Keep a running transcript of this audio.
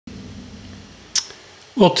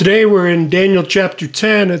Well, today we're in Daniel chapter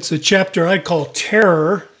 10. It's a chapter I call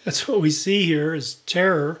terror. That's what we see here is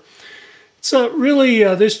terror. It's really,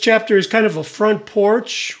 this chapter is kind of a front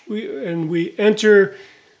porch. We enter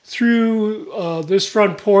through this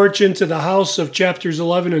front porch into the house of chapters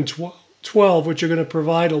 11 and 12, which are going to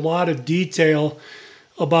provide a lot of detail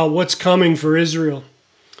about what's coming for Israel.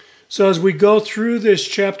 So as we go through this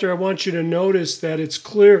chapter, I want you to notice that it's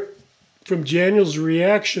clear from Daniel's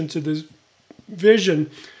reaction to this vision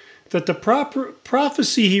that the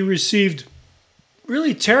prophecy he received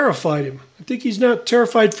really terrified him. I think he's not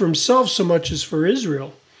terrified for himself so much as for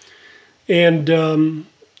Israel. And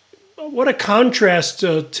what a contrast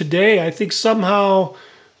today. I think somehow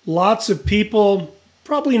lots of people,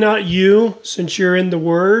 probably not you, since you're in the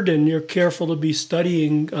Word and you're careful to be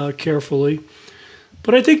studying carefully,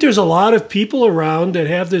 but I think there's a lot of people around that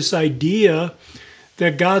have this idea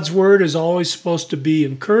that God's Word is always supposed to be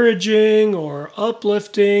encouraging or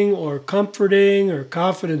uplifting or comforting or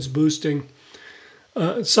confidence boosting.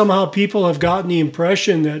 Somehow people have gotten the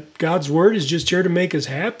impression that God's Word is just here to make us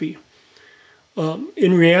happy.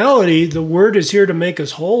 In reality, the Word is here to make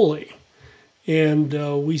us holy.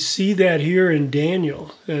 And we see that here in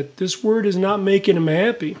Daniel, that this Word is not making him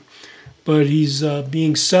happy, but he's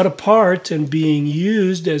being set apart and being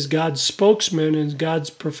used as God's spokesman and God's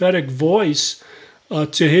prophetic voice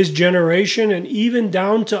to his generation and even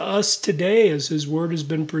down to us today as his word has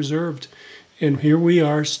been preserved. And here we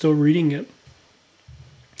are still reading it.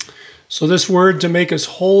 So this word to make us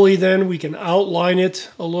holy, then, we can outline it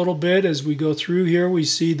a little bit as we go through here. We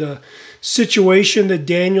see the situation that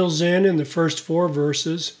Daniel's in the first 4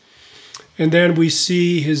 verses. And then we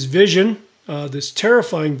see his vision, this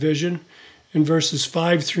terrifying vision, in verses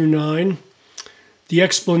 5 through 9. The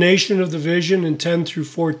explanation of the vision in 10 through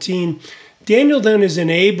 14. Daniel then is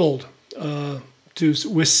enabled to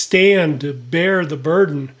withstand, to bear the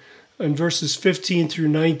burden in verses 15 through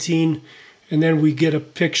 19. And then we get a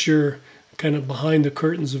picture kind of behind the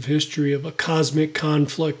curtains of history of a cosmic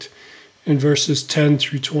conflict in verses 10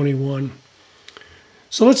 through 21.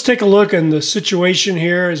 So let's take a look at the situation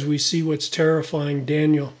here as we see what's terrifying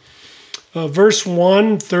Daniel. Verse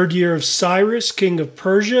 1, 3rd year of Cyrus, king of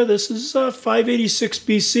Persia. This is 586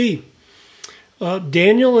 BC.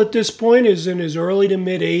 Daniel at this point is in his early to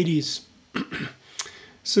mid 80s.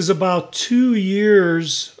 This is about 2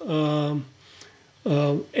 years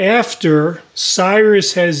after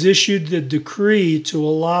Cyrus has issued the decree to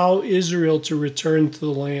allow Israel to return to the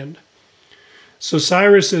land. So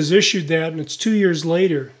Cyrus has issued that, and it's 2 years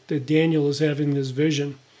later that Daniel is having this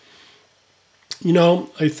vision. You know,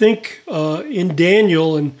 I think in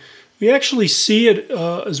Daniel, and we actually see it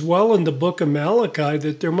as well in the book of Malachi,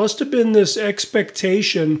 that there must have been this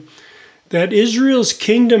expectation that Israel's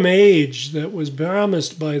kingdom age that was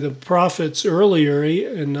promised by the prophets earlier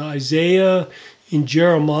in Isaiah, in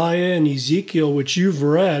Jeremiah, and Ezekiel, which you've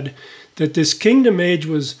read, that this kingdom age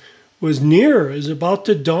was near, is about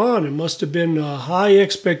to dawn. It must have been a high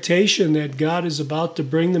expectation that God is about to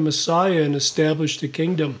bring the Messiah and establish the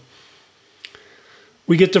kingdom.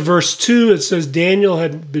 We get to verse 2. It says Daniel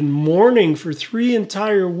had been mourning for 3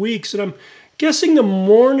 entire weeks. And I'm guessing the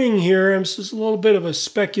mourning here, this is a little bit of a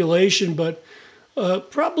speculation, but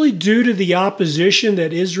probably due to the opposition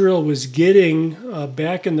that Israel was getting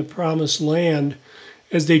back in the promised land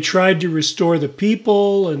as they tried to restore the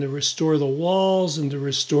people and to restore the walls and to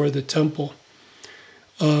restore the temple.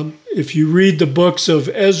 If you read the books of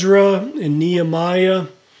Ezra and Nehemiah,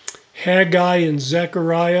 Haggai and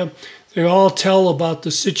Zechariah, they all tell about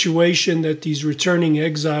the situation that these returning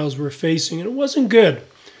exiles were facing, and it wasn't good.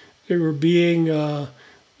 They were being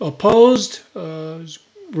opposed,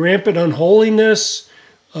 rampant unholiness,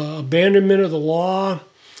 abandonment of the law,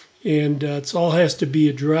 and it all has to be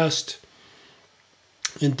addressed.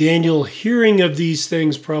 And Daniel, hearing of these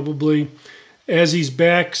things probably, as he's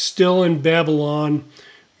back still in Babylon,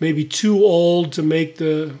 maybe too old to make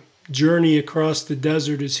the journey across the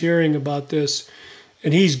desert, is hearing about this.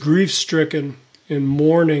 And he's grief-stricken and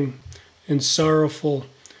mourning and sorrowful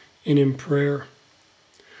and in prayer.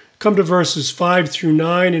 Come to verses 5 through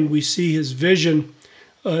 9, and we see his vision.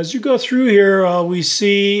 As you go through here, we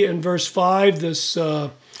see in verse 5,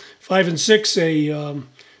 5 and 6,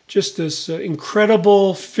 just this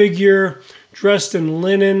incredible figure dressed in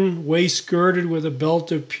linen, waist girded with a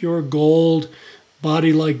belt of pure gold,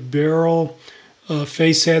 body like beryl.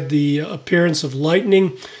 Face had the appearance of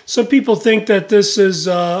lightning. Some people think that this is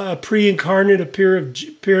a pre-incarnate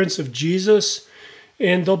appearance of Jesus,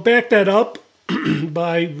 and they'll back that up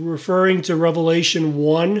by referring to Revelation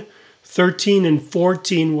 1, 13 and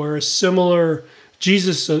 14, where a similar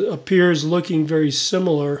Jesus appears looking very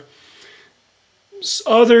similar.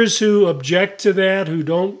 Others who object to that, who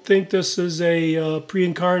don't think this is a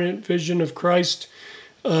pre-incarnate vision of Christ,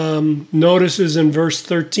 notices in verse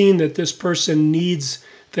 13 that this person needs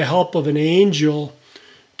the help of an angel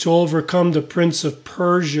to overcome the prince of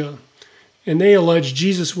Persia. And they allege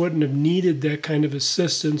Jesus wouldn't have needed that kind of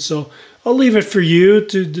assistance. So I'll leave it for you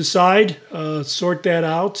to decide, sort that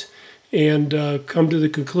out, and come to the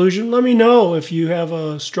conclusion. Let me know if you have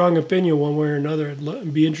a strong opinion one way or another.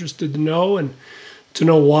 I'd be interested to know and to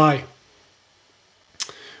know why.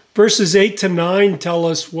 Verses 8 to 9 tell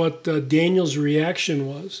us what Daniel's reaction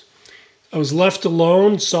was. I was left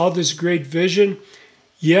alone, saw this great vision,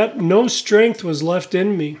 yet no strength was left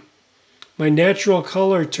in me. My natural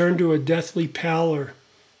color turned to a deathly pallor,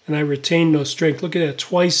 and I retained no strength. Look at that.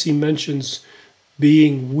 Twice he mentions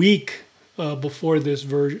being weak before this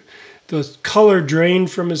version. The color drained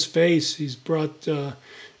from his face. He's brought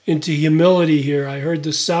into humility here. I heard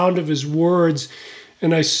the sound of his words,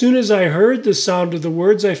 and as soon as I heard the sound of the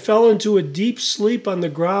words, I fell into a deep sleep on the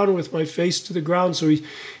ground with my face to the ground. So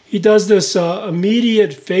he does this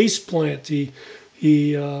immediate face plant. He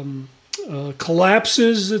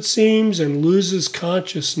collapses, it seems, and loses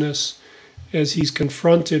consciousness as he's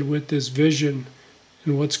confronted with this vision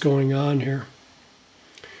and what's going on here.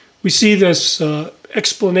 We see this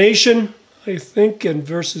explanation, I think, in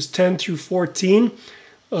verses 10 through 14.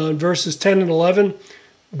 In verses 10 and 11,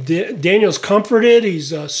 Daniel's comforted.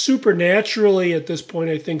 He's supernaturally, at this point,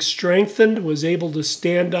 I think, strengthened, was able to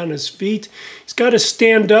stand on his feet. He's got to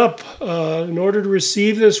stand up in order to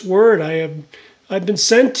receive this word. I've been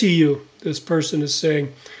sent to you, this person is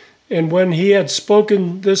saying. And when he had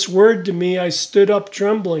spoken this word to me, I stood up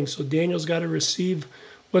trembling. So Daniel's got to receive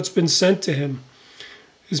what's been sent to him.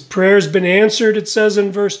 His prayer's been answered, it says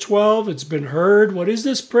in verse 12. It's been heard. What is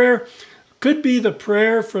this prayer? Could be the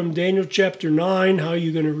prayer from Daniel chapter 9, how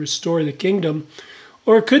you're going to restore the kingdom.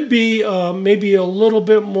 Or it could be maybe a little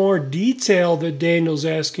bit more detail that Daniel's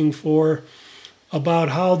asking for about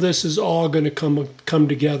how this is all going to come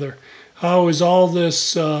together. How is all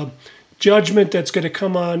this judgment that's going to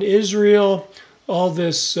come on Israel, all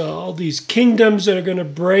these kingdoms that are going to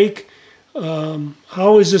break,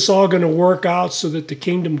 how is this all going to work out so that the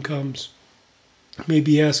kingdom comes?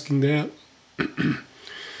 Maybe asking that.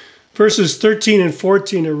 Verses 13 and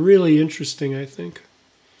 14 are really interesting, I think.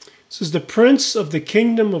 It says, the prince of the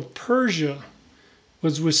kingdom of Persia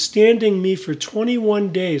was withstanding me for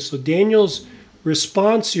 21 days. So Daniel's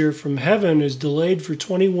response here from heaven is delayed for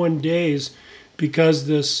 21 days because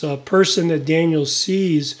this person that Daniel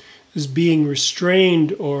sees is being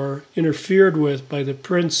restrained or interfered with by the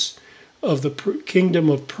prince of the kingdom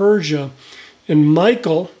of Persia. And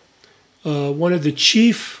Michael, one of the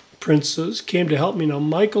chief princes, came to help me. Now,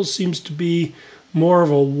 Michael seems to be more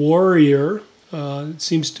of a warrior. It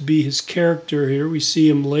seems to be his character here. We see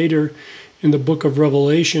him later in the book of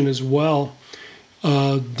Revelation as well.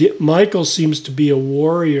 Michael seems to be a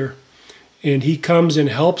warrior, and he comes and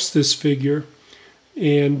helps this figure.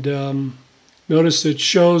 And notice it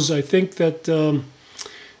shows, I think, that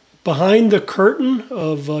behind the curtain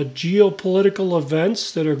of geopolitical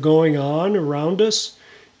events that are going on around us,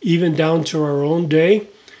 even down to our own day,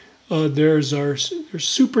 there's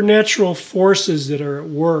supernatural forces that are at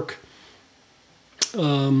work,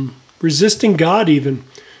 resisting God even,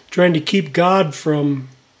 trying to keep God from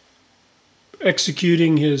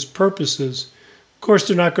executing his purposes. Of course,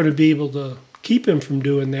 they're not going to be able to keep him from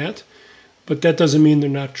doing that, but that doesn't mean they're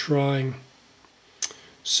not trying.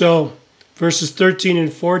 So, verses 13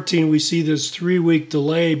 and 14, we see this 3-week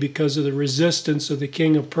delay because of the resistance of the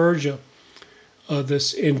king of Persia,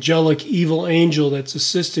 this angelic evil angel that's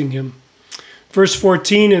assisting him. Verse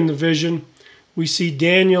 14 in the vision, we see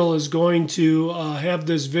Daniel is going to have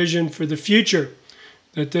this vision for the future,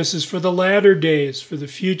 that this is for the latter days, for the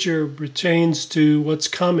future pertains to what's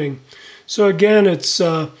coming. So again, it's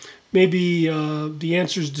maybe the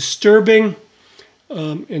answer is disturbing,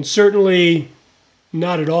 and certainly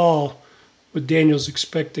not at all what Daniel's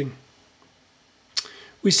expecting.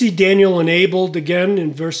 We see Daniel enabled again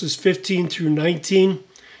in verses 15 through 19.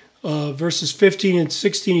 Verses 15 and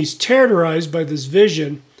 16, he's terrorized by this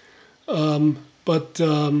vision. But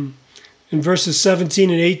in verses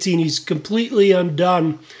 17 and 18, he's completely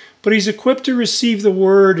undone. But he's equipped to receive the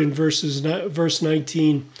word in verse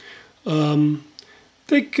 19. I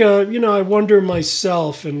think, I wonder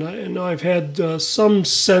myself, and I know I've had some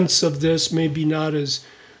sense of this, maybe not as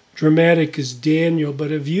dramatic as Daniel,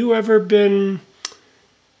 but have you ever been,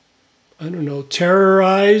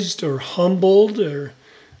 terrorized or humbled or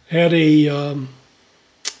had a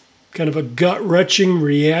kind of a gut-wrenching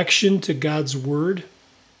reaction to God's word?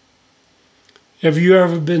 Have you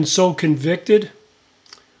ever been so convicted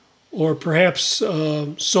or perhaps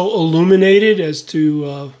so illuminated as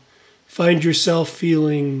to find yourself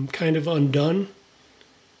feeling kind of undone?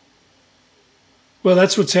 Well,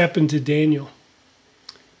 that's what's happened to Daniel.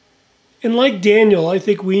 And like Daniel, I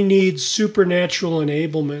think we need supernatural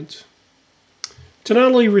enablement to not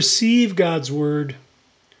only receive God's word,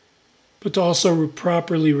 but to also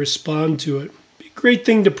properly respond to it. Be a great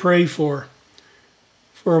thing to pray for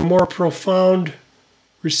a more profound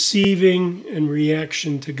receiving and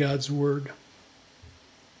reaction to God's word.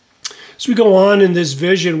 As we go on in this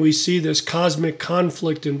vision, we see this cosmic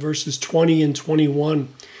conflict in verses 20 and 21.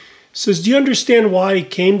 It says, "Do you understand why I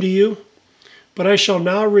came to you? But I shall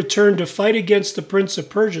now return to fight against the prince of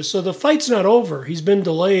Persia." So the fight's not over. He's been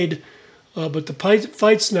delayed, but the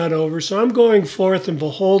fight's not over. So I'm going forth, and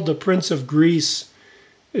behold, the prince of Greece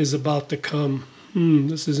is about to come.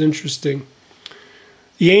 This is interesting.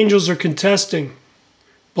 The angels are contesting,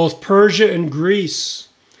 both Persia and Greece.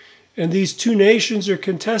 And these two nations are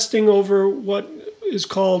contesting over what is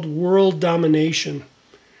called world domination.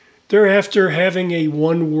 They're after having a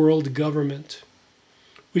one-world government.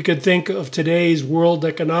 We could think of today's World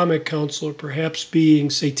Economic Council perhaps being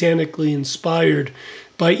satanically inspired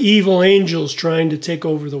by evil angels trying to take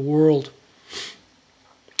over the world.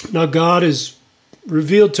 Now, God has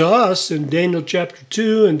revealed to us in Daniel chapter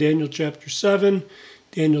 2 and Daniel chapter 7,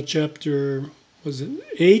 Daniel chapter,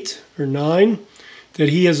 8 or 9, that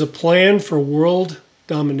he has a plan for world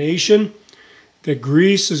domination, that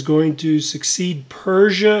Greece is going to succeed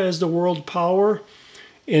Persia as the world power.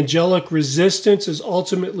 Angelic resistance is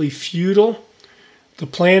ultimately futile. The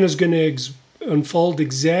plan is going to unfold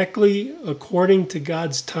exactly according to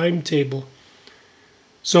God's timetable.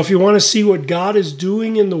 So if you want to see what God is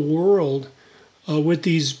doing in the world with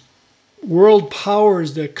these world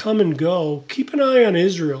powers that come and go, keep an eye on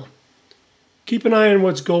Israel. Keep an eye on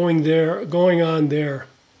what's going on there,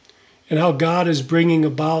 and how God is bringing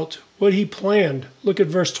about what he planned. Look at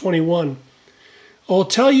verse 21. "I'll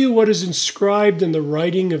tell you what is inscribed in the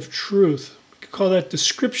writing of truth." We could call that the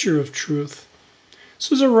scripture of truth.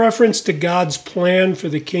 This is a reference to God's plan for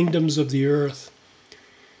the kingdoms of the earth.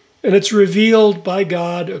 And it's revealed by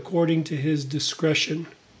God according to his discretion.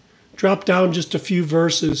 Drop down just a few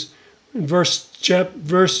verses. In verse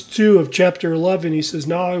 2 of chapter 11, he says,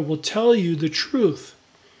 "Now I will tell you the truth."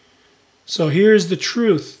 So here's the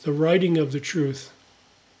truth, the writing of the truth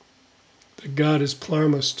that God has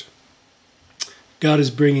promised. God is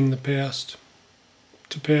bringing the past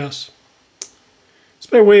to pass. It's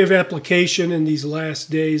by way of application in these last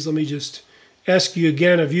days. Let me just ask you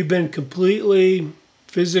again, have you been completely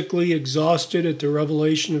physically exhausted at the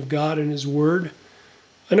revelation of God and his word?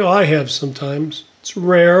 I know I have sometimes. It's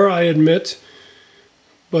rare, I admit,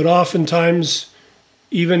 but oftentimes,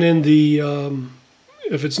 even in the,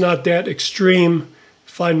 if it's not that extreme,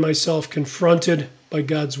 find myself confronted by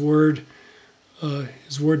God's word.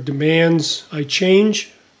 His word demands I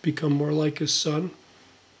change, become more like his son.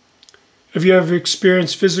 Have you ever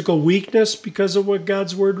experienced physical weakness because of what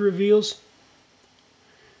God's word reveals?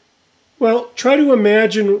 Well, try to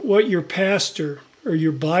imagine what your pastor or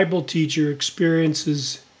your Bible teacher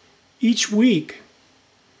experiences each week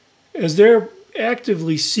as they're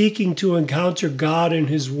actively seeking to encounter God and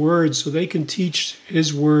his word so they can teach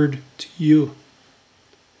his word to you.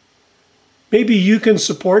 Maybe you can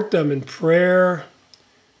support them in prayer,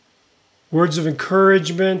 words of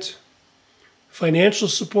encouragement, financial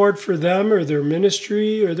support for them or their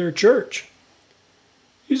ministry or their church.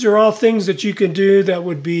 These are all things that you can do that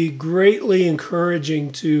would be greatly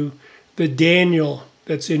encouraging to the Daniel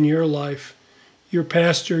that's in your life, your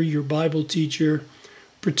pastor, your Bible teacher,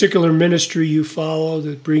 particular ministry you follow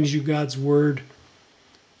that brings you God's word.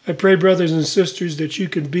 I pray, brothers and sisters, that you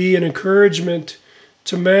can be an encouragement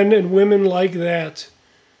to men and women like that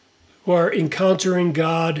who are encountering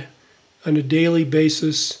God on a daily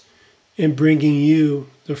basis and bringing you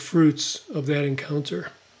the fruits of that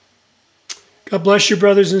encounter. God bless you,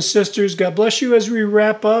 brothers and sisters. God bless you as we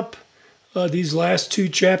wrap up these last two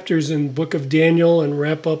chapters in the book of Daniel and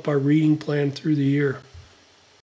wrap up our reading plan through the year.